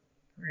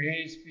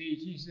Praise be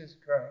Jesus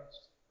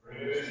Christ.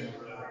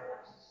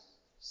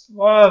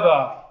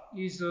 Slava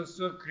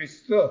Isusu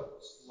Christus.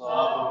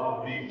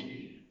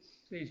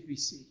 Please be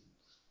seated.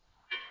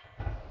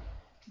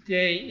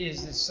 Today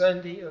is the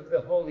Sunday of the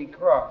Holy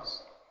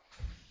Cross,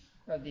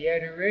 of the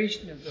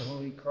adoration of the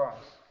Holy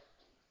Cross.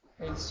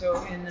 And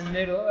so in the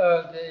middle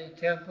of the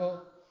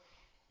temple,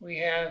 we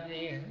have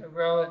the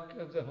relic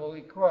of the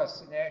Holy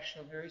Cross, an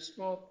actual very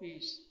small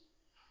piece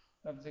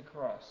of the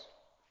cross.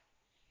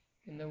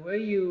 And the way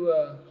you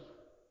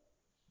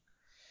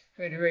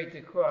venerate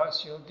the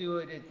cross, you'll do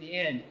it at the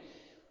end.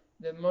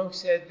 The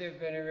monks had their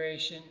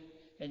veneration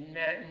and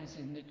matins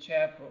in the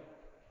chapel.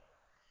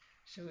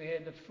 So we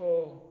had the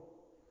full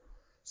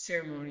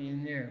ceremony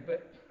in there.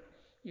 But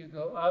you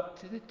go up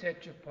to the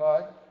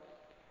tetrapod,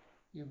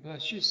 you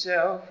bless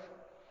yourself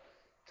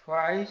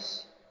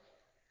twice,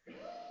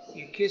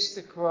 you kiss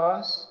the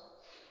cross,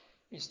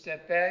 you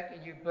step back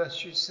and you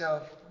bless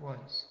yourself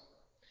once.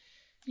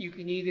 You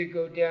can either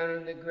go down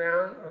on the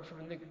ground or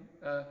from the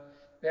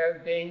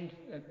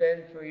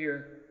bend for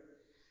your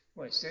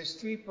voice. There's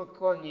 3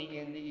 poklony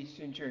in the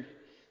Eastern Church.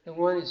 The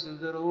one is the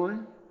little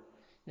one,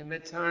 the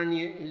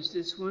metania is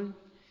this one,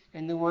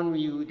 and the one where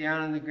you go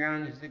down on the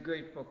ground is the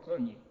great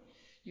poklony.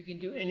 You can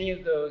do any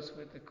of those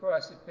with the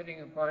cross,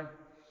 depending upon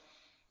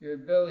your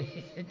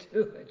ability to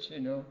do it, you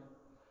know.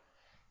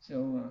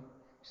 So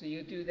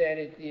you do that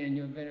at the end,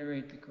 you'll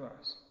venerate the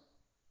cross.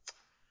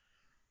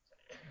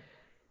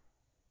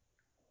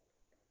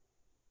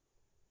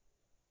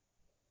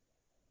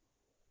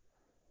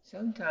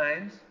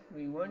 Sometimes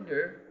we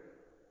wonder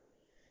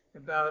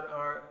about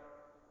our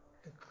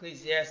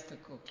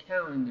ecclesiastical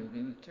calendar,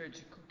 the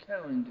liturgical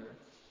calendar.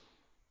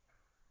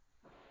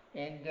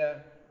 And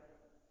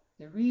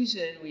the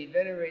reason we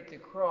venerate the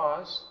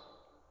cross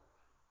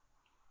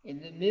in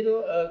the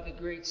middle of the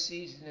great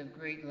season of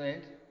Great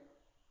Lent,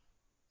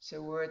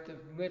 so we're at the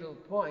middle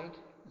point,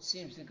 it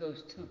seems it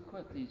goes too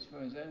quickly as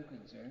far as I'm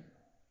concerned,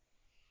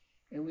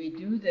 and we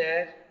do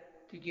that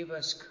to give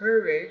us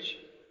courage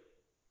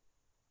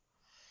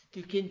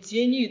to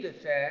continue the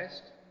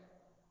fast,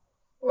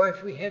 or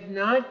if we have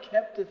not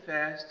kept the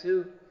fast,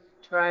 to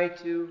try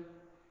to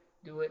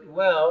do it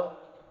well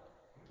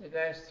the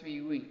last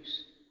 3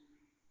 weeks.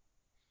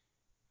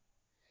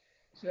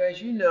 So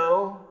as you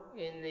know,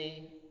 in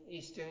the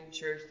Eastern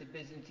Church, the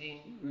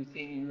Byzantine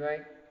Ruthenian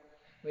Rite,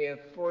 we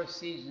have 4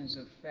 seasons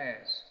of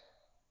fast.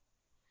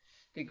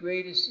 The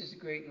greatest is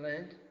Great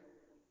Lent.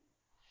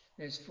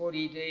 There's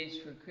 40 days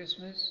for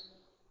Christmas.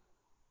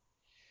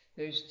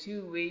 There's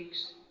 2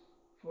 weeks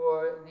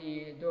for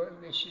the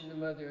Dormition, the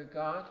Mother of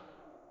God.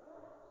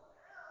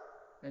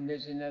 And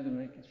there's another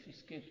one, it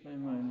skips my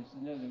mind, there's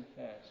another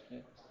fast.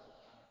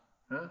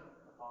 Huh?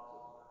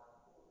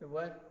 The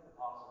what?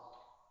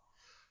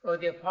 Oh,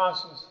 the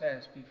Apostles'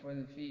 fast before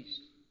the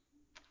feast.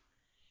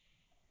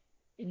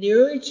 In the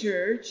early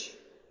church,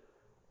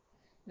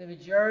 the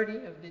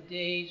majority of the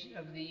days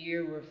of the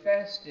year were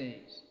fast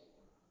days.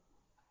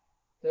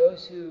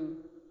 Those who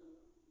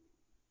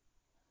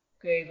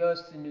gave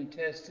us the New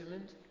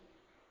Testament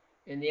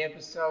and the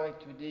apostolic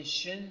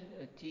tradition,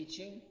 a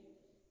teaching,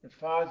 the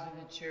fathers of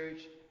the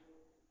church,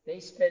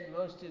 they spent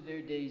most of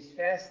their days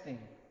fasting.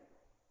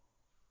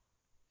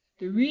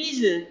 The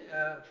reason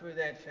for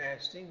that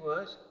fasting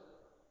was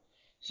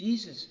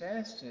Jesus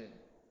fasted.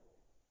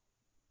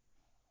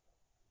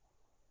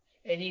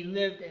 And he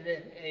lived in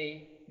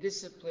a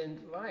disciplined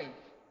life.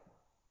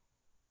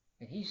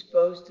 And he's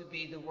supposed to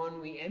be the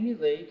one we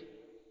emulate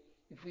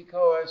if we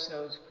call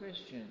ourselves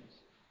Christians.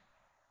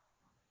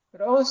 But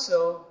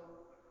also,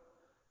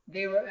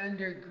 they were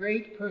under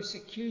great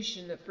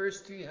persecution the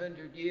first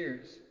 300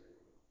 years.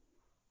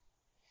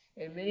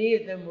 And many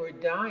of them were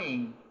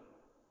dying.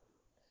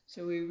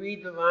 So we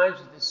read the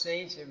lives of the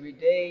saints every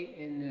day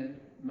in the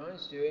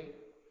monastery.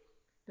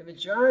 The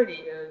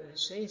majority of the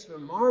saints were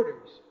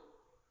martyrs.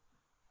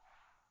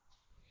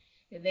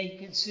 And they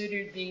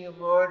considered being a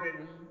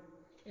martyrdom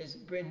as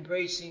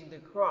embracing the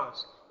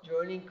cross,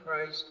 joining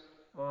Christ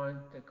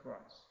on the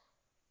cross.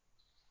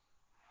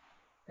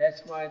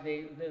 That's why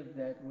they lived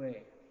that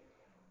way.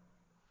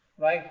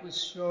 Life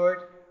was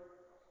short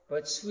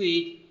but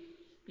sweet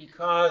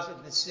because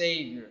of the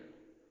Savior,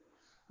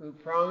 who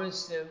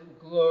promised them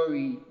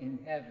glory in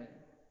heaven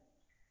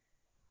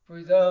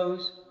for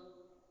those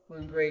who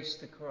embrace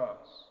the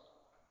cross.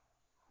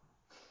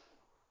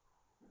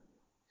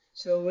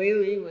 So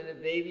really, when a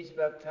baby's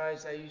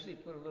baptized, I usually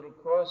put a little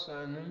cross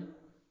on them.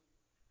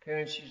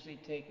 Parents usually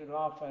take it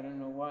off. I don't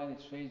know why. They're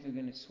afraid they're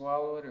going to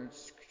swallow it or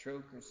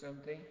choke or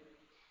something.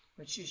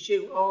 But you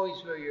should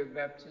always wear your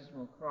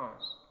baptismal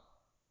cross.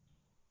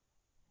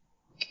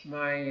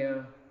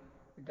 My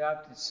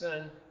adopted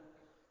son,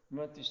 a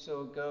month or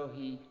so ago,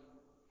 he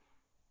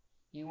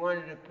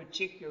wanted a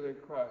particular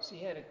cross. He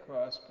had a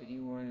cross, but he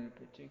wanted a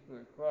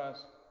particular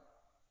cross.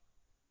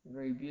 A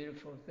very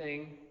beautiful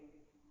thing,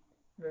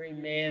 very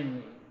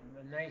manly,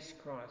 a nice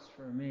cross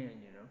for a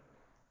man,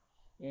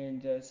 you know.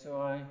 And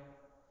so I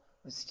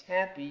was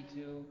happy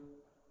to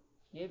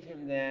give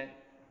him that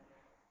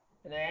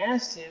And I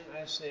asked him,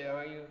 I said,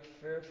 are you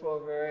fearful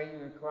of wearing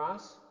your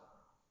cross?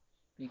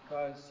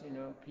 Because,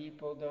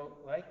 people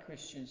don't like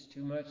Christians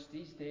too much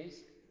these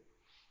days.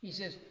 He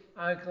says,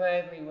 I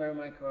gladly wear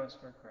my cross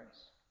for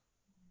Christ.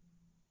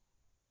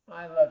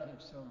 I love him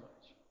so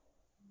much.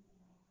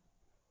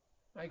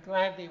 I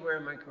gladly wear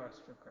my cross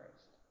for Christ.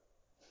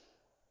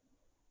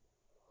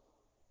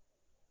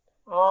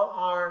 All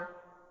our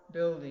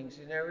buildings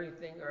and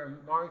everything are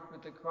marked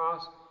with the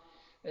cross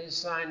as a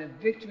sign of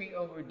victory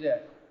over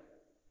death.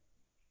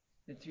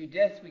 That through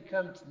death we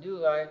come to new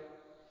life,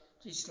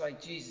 just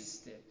like Jesus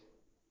did.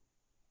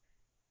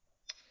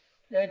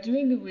 Now,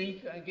 during the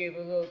week, I gave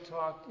a little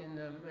talk in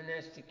the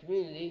monastic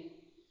community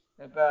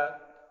about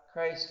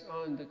Christ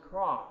on the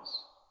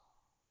cross.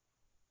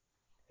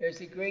 There's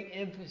a great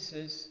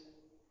emphasis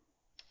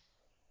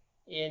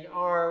in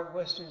our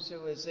Western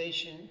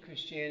civilization,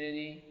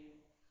 Christianity,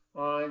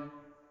 on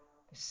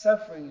the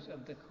sufferings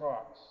of the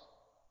cross.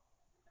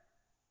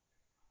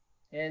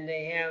 And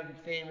they have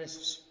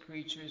famous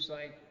preachers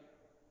like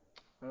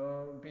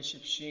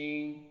Bishop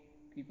Sheen,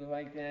 people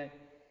like that,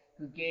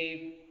 who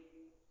gave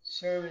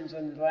sermons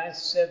on the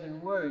last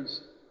 7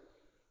 words.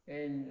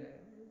 And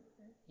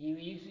he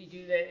usually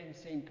do that in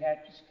St.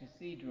 Patrick's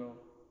Cathedral.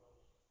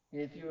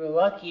 And if you were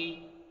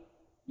lucky,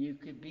 you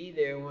could be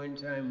there one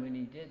time when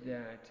he did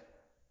that.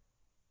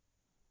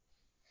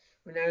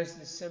 When I was in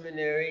the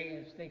seminary,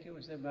 I think it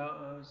was I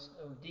was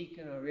a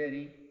deacon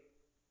already,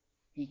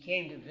 he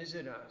came to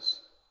visit us.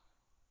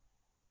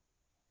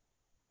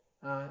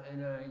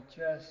 And I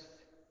just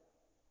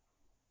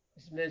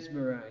was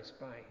mesmerized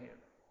by him.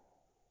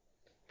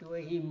 The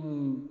way he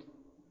moved,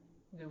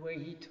 the way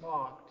he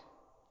talked,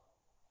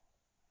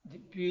 the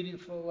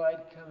beautiful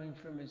light coming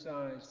from his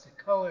eyes,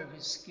 the color of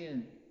his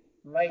skin,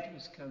 light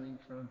was coming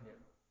from him.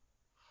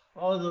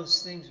 All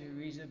those things we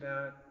read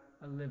about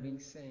a living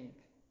saint.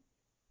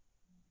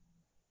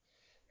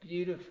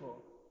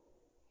 Beautiful.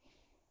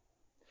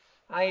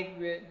 I'd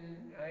read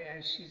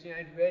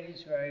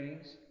his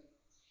writings,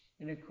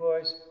 and of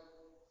course,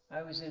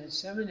 I was in a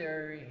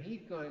seminary.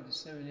 He'd gone to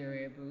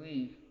seminary, I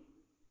believe,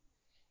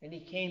 and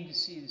he came to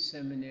see the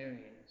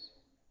seminarians.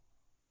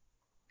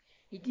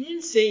 He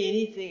didn't say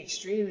anything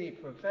extremely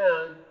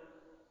profound,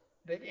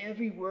 but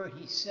every word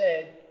he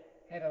said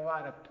had a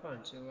lot of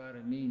punch, a lot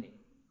of meaning.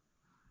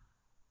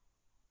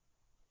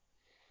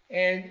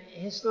 And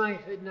his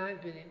life had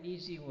not been an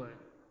easy one.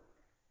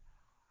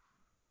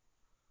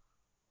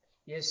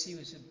 Yes, he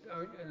was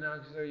an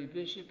auxiliary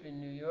bishop in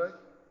New York,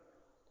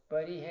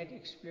 but he had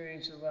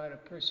experienced a lot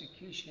of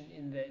persecution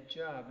in that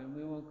job, and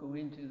we won't go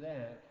into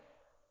that.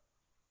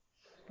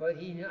 But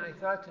I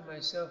thought to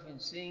myself in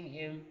seeing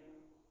him,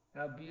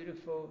 how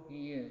beautiful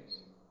he is.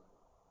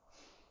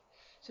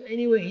 So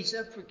anyway, he's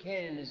up for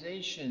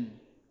canonization.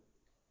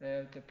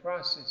 The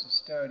process has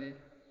started,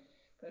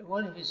 but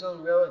one of his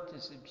own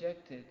relatives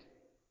objected.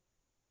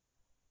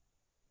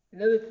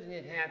 Another thing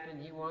that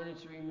happened, he wanted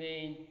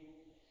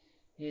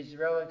his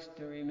relics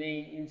to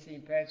remain in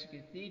St. Patrick's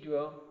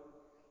Cathedral,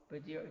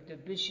 but the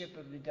bishop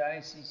of the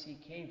diocese he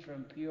came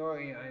from,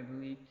 Peoria, I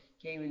believe,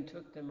 came and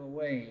took them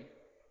away,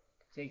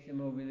 take them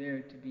over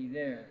there to be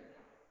there.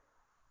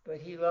 But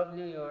he loved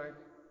New York,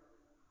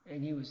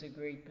 and he was a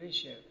great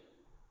bishop.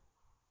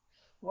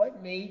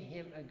 What made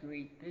him a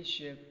great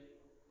bishop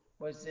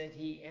was that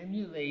he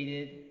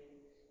emulated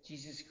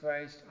Jesus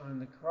Christ on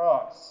the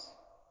cross.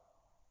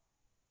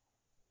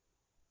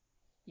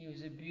 He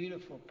was a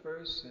beautiful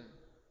person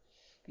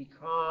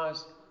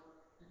because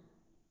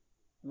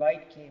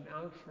light came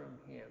out from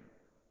him.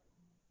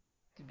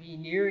 To be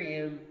near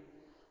him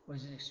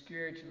was a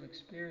spiritual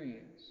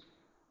experience.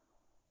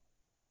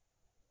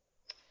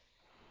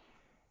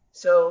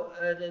 So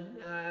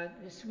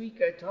this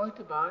week I talked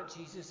about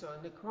Jesus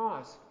on the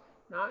cross,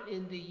 not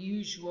in the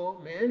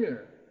usual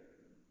manner,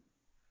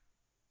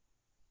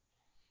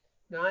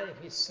 not of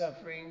his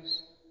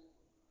sufferings,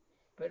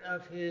 but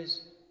of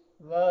his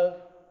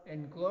love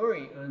and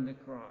glory on the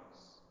cross.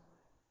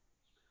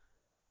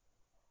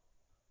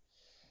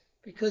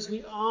 Because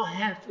we all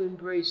have to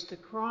embrace the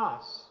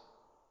cross.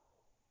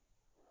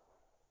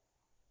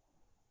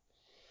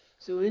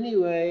 So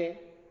anyway,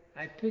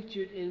 I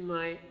pictured in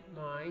my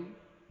mind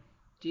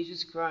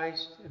Jesus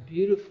Christ, a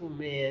beautiful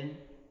man,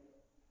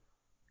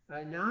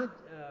 not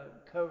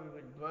covered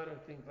with blood or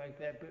things like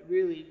that, but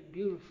really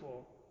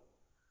beautiful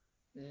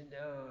and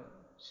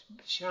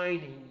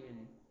shining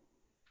and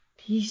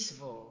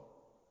peaceful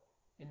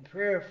and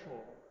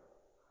prayerful.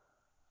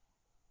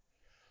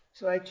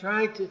 So I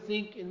tried to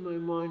think in my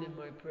mind in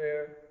my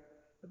prayer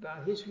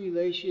about his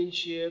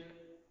relationship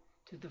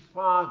to the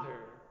Father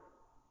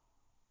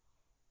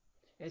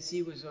as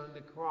he was on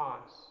the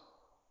cross.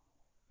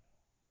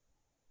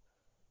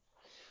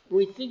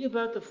 When we think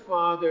about the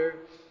Father,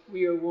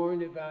 we are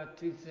warned about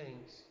 2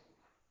 things.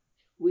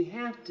 We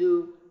have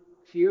to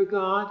fear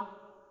God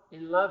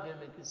and love him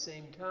at the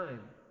same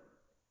time.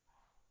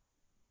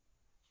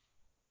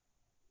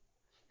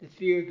 The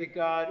fear of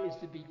God is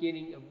the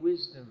beginning of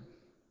wisdom.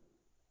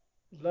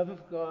 The love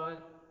of God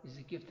is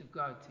a gift of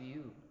God to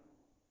you.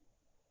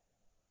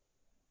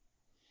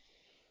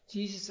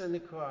 Jesus on the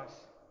cross,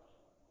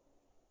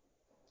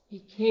 he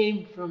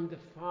came from the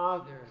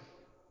Father.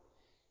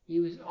 He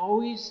was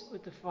always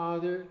with the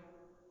Father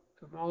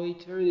from all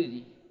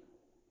eternity.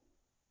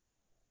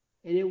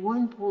 And at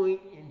one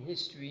point in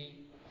history,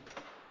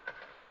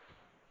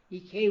 he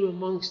came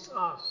amongst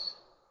us.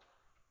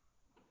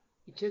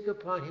 He took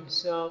upon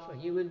himself a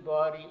human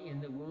body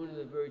in the womb of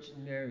the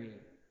Virgin Mary.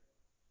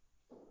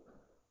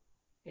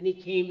 And he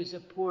came as a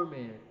poor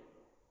man.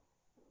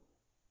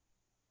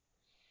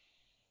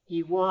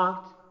 He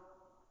walked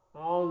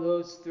all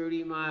those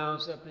 30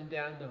 miles up and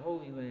down the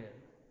Holy Land,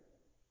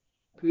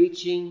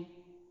 preaching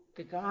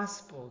the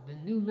gospel, the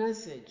new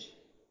message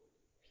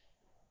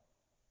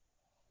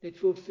that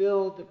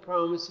fulfilled the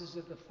promises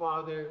of the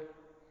Father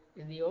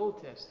in the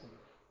Old Testament.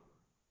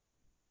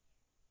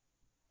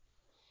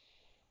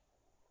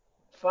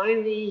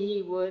 Finally,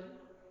 he would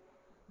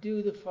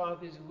do the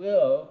Father's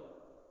will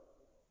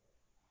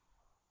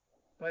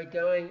by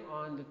dying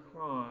on the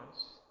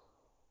cross.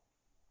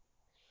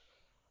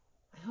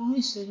 I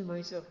always say to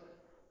myself,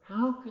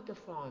 how could the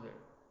Father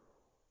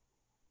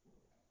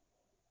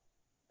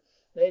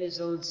let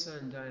his own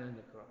Son die on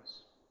the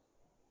cross?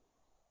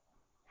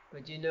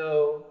 But you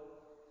know,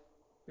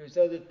 there's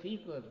other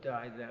people who have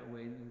died that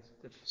way,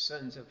 the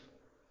sons of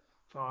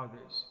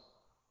fathers.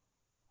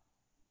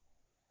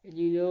 And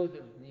you know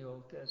them in the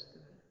Old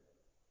Testament.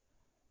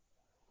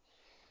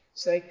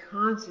 So I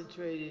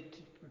concentrated to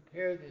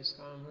prepare this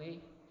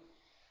homily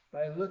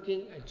by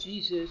looking at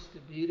Jesus, the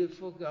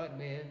beautiful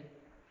God-man,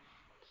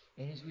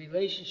 and his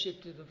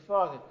relationship to the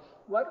Father.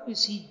 What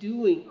was he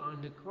doing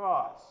on the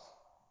cross?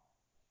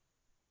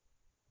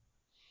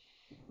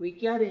 We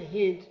got a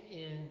hint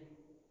in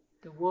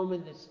the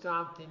woman that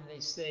stopped him.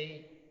 They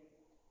say,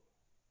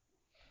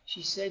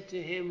 she said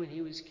to him when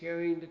he was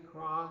carrying the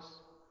cross,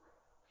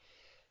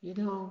 you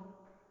know,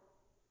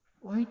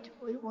 why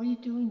are you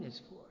doing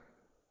this for?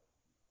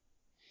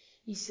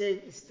 He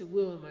said, it's the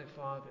will of my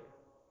Father.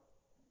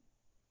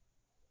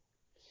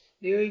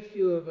 Very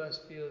few of us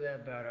feel that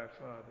about our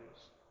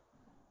fathers.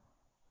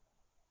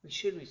 We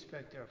should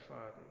respect our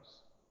fathers.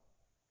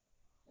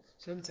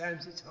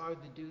 Sometimes it's hard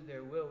to do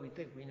their will. We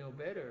think we know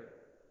better,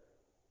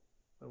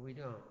 but we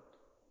don't.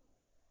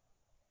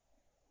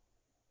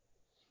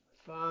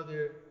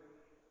 Father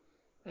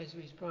has a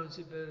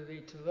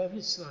responsibility to love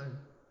his Son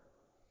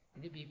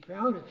and to be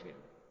proud of him.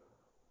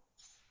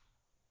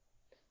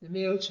 The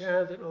male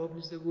child that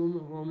opens the womb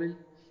of woman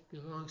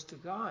belongs to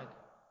God.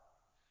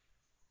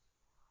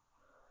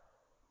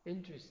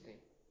 Interesting.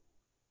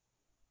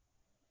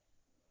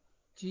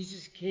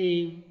 Jesus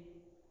came,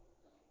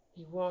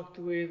 he walked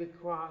the way of the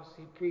cross,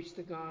 he preached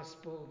the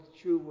gospel, the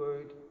true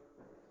word,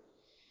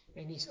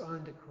 and he's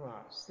on the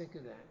cross. Think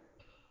of that.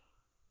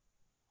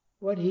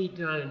 What he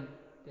done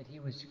that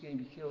he was going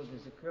to be killed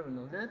as a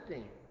criminal?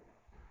 Nothing.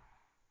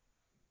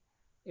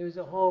 It was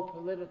a whole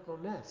political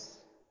mess.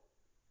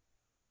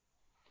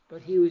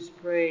 But he was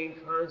praying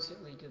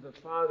constantly to the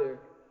Father.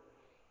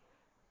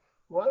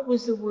 What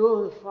was the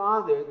will of the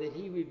Father that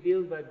he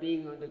revealed by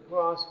being on the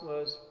cross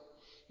was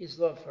his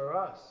love for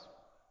us.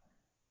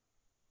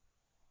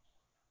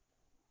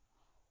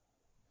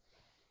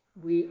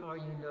 We are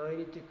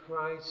united to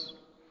Christ's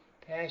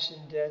passion,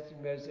 death,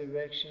 and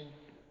resurrection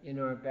in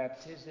our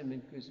baptism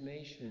and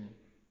chrismation.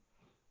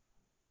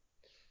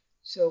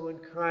 So when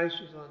Christ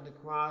was on the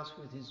cross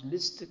with his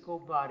mystical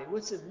body,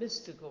 what's a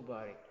mystical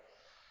body?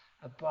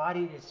 A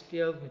body that's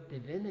filled with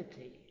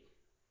divinity.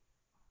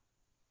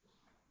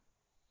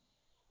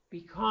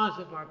 Because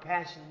of our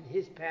passion,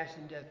 his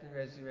passion, death, and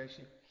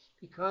resurrection,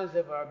 because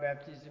of our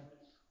baptism,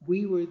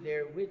 we were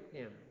there with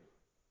him.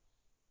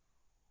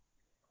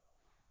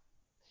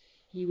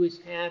 He was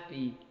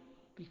happy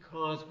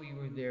because we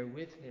were there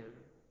with him.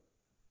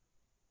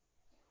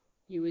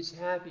 He was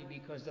happy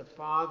because the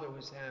Father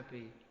was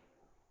happy.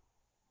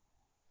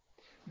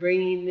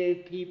 Bringing the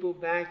people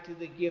back to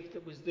the gift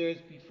that was theirs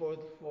before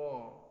the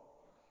fall.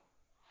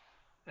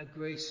 A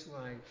grace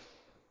life,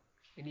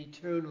 an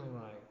eternal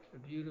life, a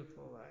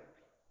beautiful life.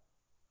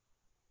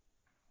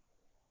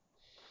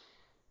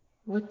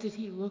 What did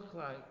he look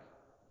like?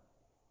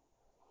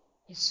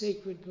 His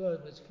sacred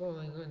blood was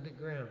falling on the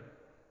ground,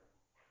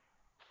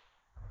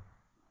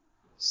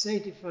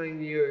 sanctifying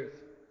the earth,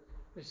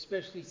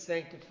 especially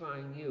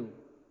sanctifying you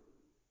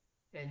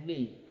and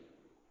me.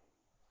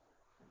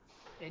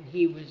 And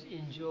he was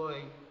in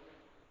joy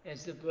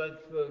as the blood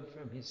flowed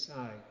from his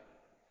side.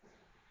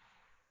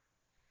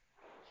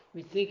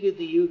 We think of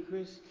the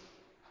Eucharist,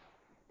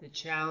 the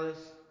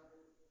chalice,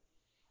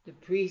 the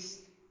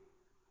priest,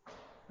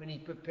 when he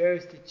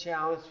prepares the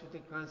chalice for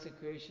the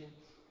consecration,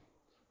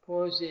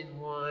 pours in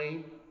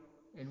wine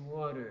and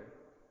water.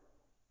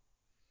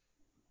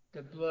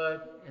 The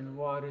blood and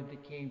water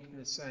that came from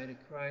the side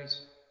of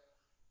Christ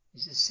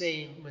is the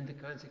same when the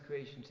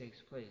consecration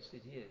takes place.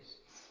 It is.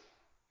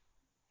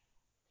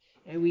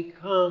 And we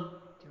come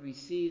to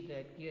receive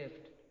that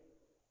gift,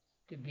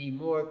 to be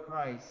more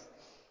Christ,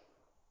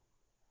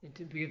 and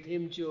to give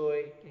him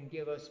joy and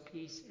give us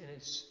peace in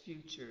his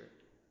future.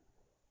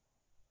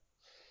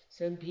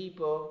 Some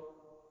people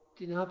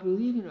do not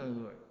believe in our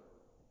Lord.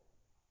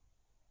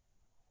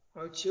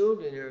 Our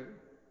children are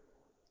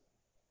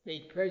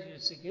made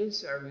prejudice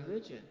against our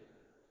religion.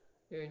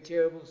 They're in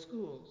terrible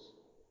schools.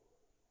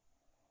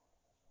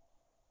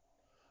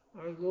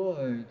 Our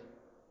Lord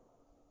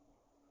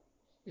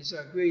is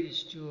our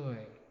greatest joy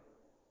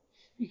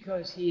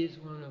because He is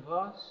one of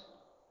us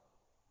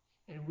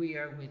and we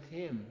are with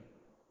Him.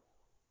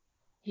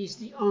 He's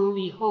the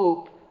only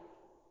hope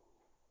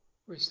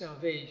for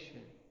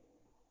salvation.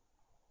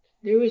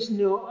 There is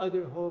no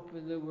other hope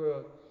in the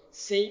world.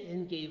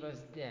 Satan gave us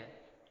death,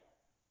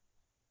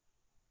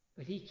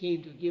 but He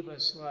came to give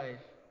us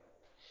life.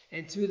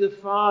 And through the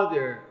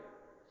Father,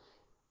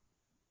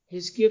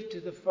 His gift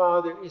to the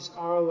Father is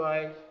our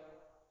life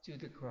through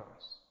the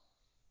cross.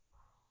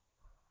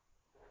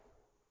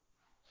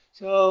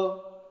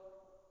 So,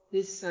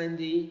 this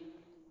Sunday,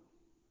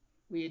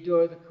 we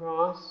adore the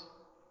cross.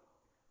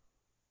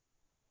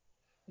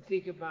 We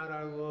think about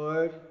our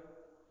Lord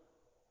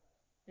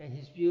and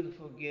His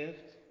beautiful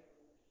gift.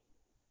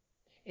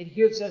 It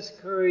gives us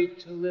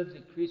courage to live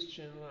the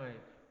Christian life,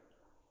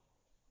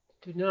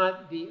 to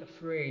not be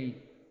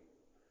afraid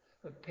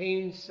of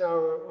pain,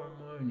 sorrow, or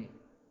mourning.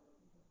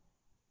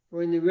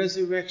 For in the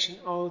resurrection,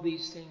 all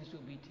these things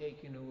will be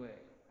taken away.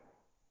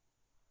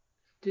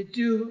 To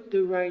do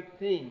the right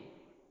thing,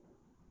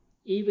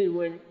 even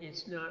when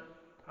it's not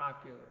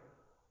popular.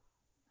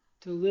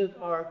 To live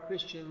our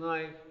Christian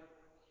life,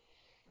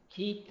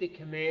 keep the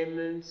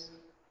commandments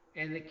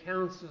and the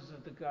counsels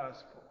of the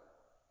gospel.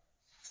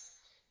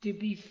 To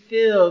be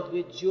filled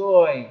with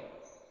joy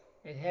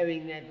at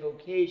having that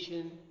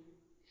vocation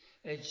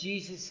as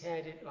Jesus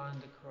had it on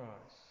the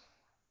cross.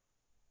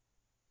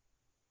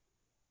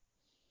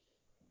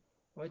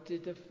 What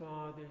did the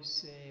Father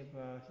say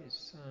about His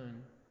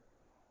Son?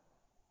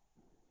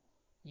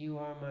 You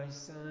are my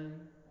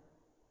Son,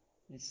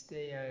 this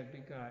day I have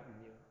begotten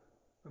you.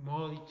 From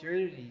all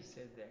eternity He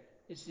said that.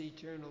 It's the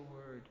eternal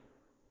word.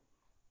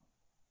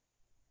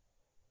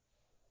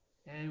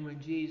 And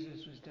when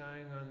Jesus was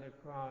dying on the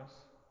cross,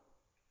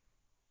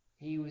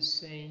 He was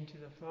saying to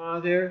the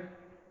Father,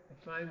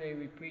 if I may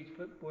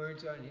put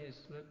words on His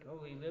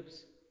holy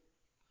lips,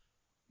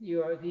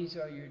 these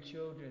are your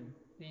children.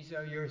 These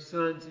are your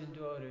sons and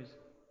daughters.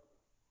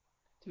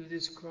 Through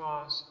this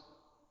cross,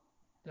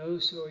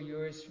 those who are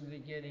yours from the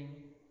beginning,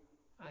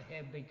 I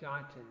have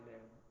begotten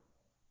them.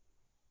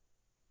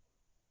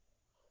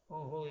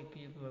 O holy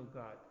people of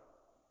God.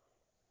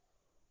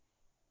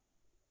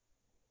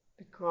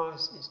 The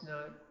cross is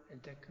not a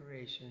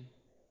decoration.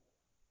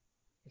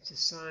 It's a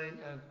sign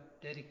of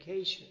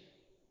dedication,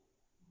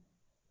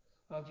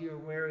 of your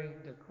wearing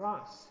the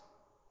cross.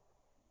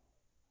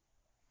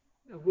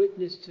 A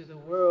witness to the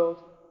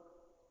world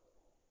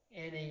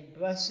and a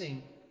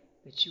blessing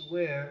that you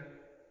wear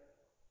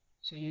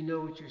so you know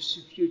what your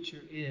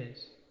future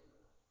is.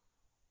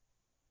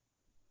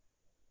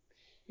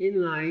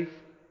 In life,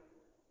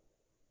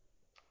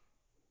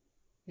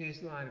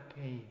 there's a lot of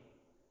pain.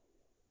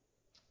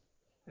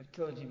 I've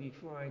told you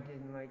before I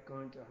didn't like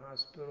going to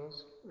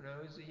hospitals when I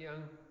was a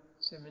young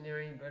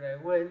seminarian, but I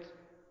went.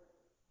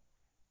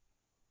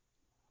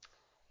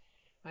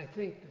 I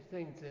think the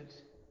thing that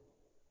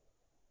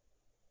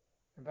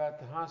about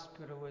the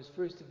hospital was,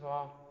 first of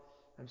all,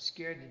 I'm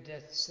scared to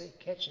death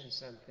catching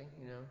something,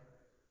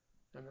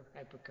 I'm a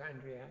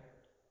hypochondriac.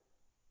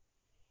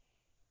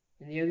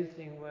 And the other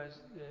thing was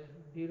the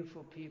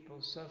beautiful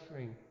people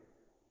suffering.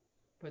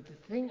 But the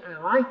thing I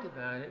liked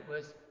about it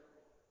was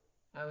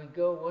I would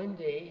go one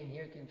day and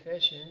hear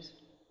confessions,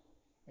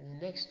 and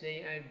the next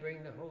day I'd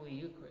bring the Holy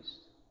Eucharist.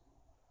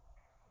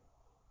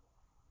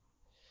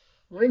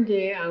 One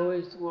day I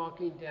was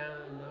walking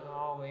down the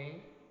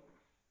hallway,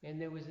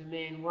 and there was a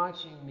man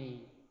watching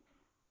me.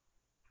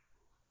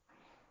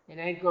 And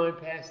I'd gone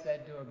past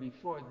that door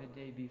before, the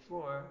day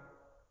before,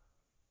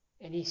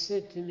 and he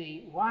said to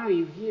me, "Why are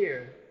you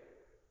here?"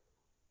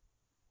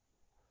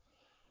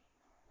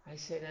 I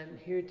said, "I'm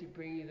here to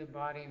bring you the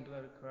body and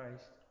blood of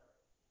Christ."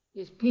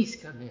 He said, "Please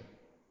come in."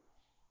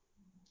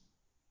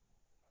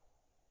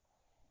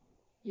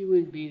 He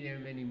wouldn't be there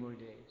many more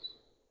days.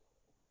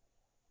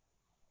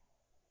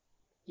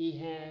 He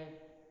had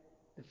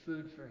the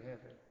food for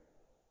heaven.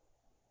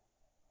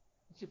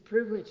 It's a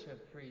privilege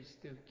of priests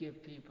to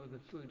give people the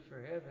food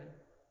for heaven.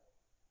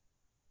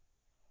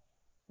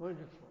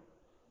 Wonderful.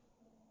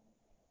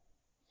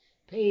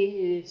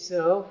 Pain in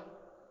itself,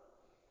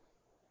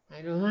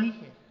 I don't like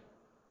it.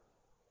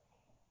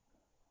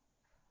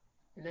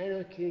 And I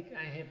don't think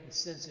I have the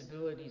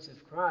sensibilities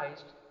of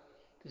Christ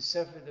to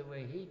suffer the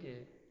way He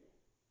did.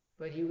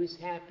 But He was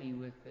happy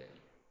with it.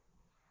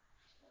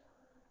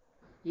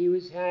 He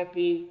was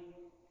happy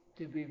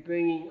to be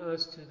bringing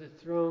us to the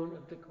throne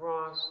of the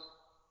cross,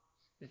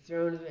 the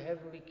throne of the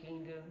heavenly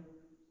kingdom,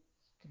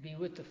 to be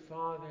with the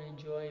Father in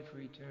joy for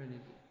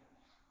eternity.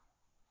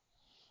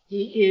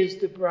 He is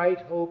the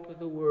bright hope of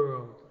the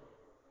world.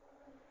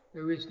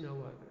 There is no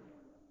other.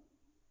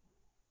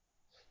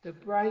 The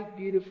bright,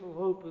 beautiful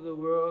hope of the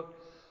world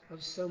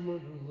of someone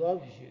who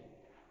loves you.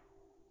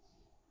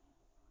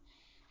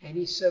 And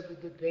He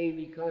suffered the pain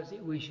because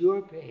it was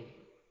your pain.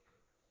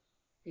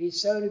 And He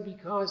suffered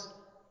because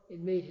it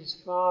made his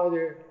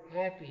Father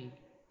happy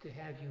to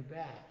have you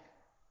back.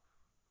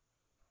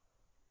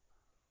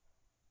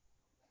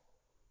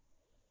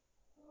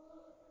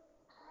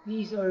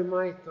 These are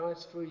my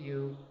thoughts for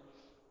you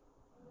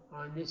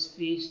on this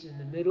feast in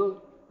the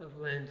middle of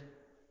Lent,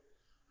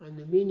 on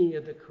the meaning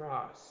of the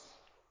cross.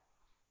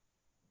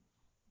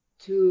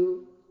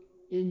 To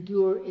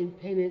endure in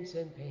penance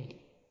and pain.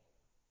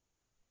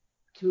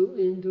 To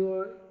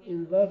endure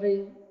in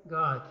loving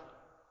God.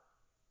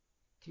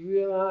 To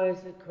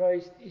realize that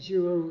Christ is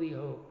your only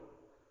hope.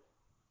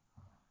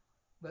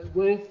 But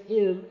with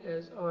him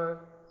as our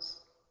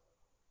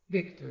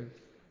victor,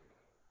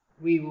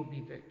 we will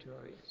be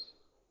victorious.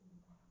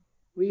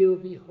 We will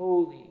be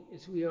holy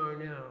as we are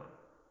now.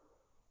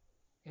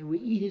 And we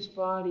eat his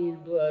body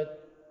and blood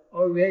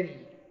already,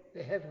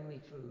 the heavenly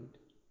food.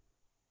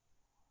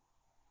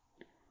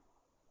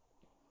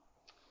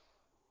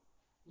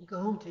 You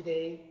go home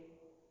today,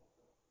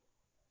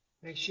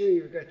 make sure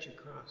you've got your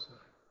cross on.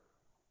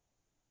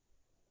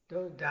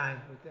 Don't die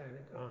without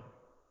it on.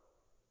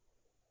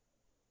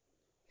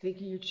 Think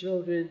of your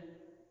children.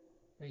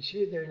 Make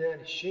sure they're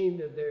not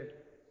ashamed of their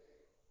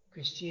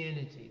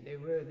Christianity. They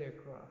wear their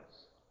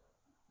cross.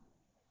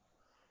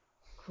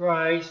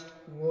 Christ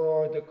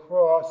wore the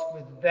cross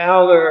with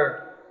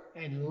valor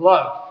and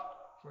love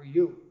for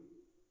you.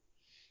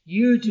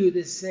 You do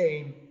the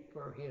same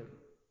for him.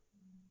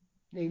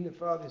 Name the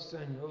Father,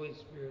 Son, and Holy Spirit.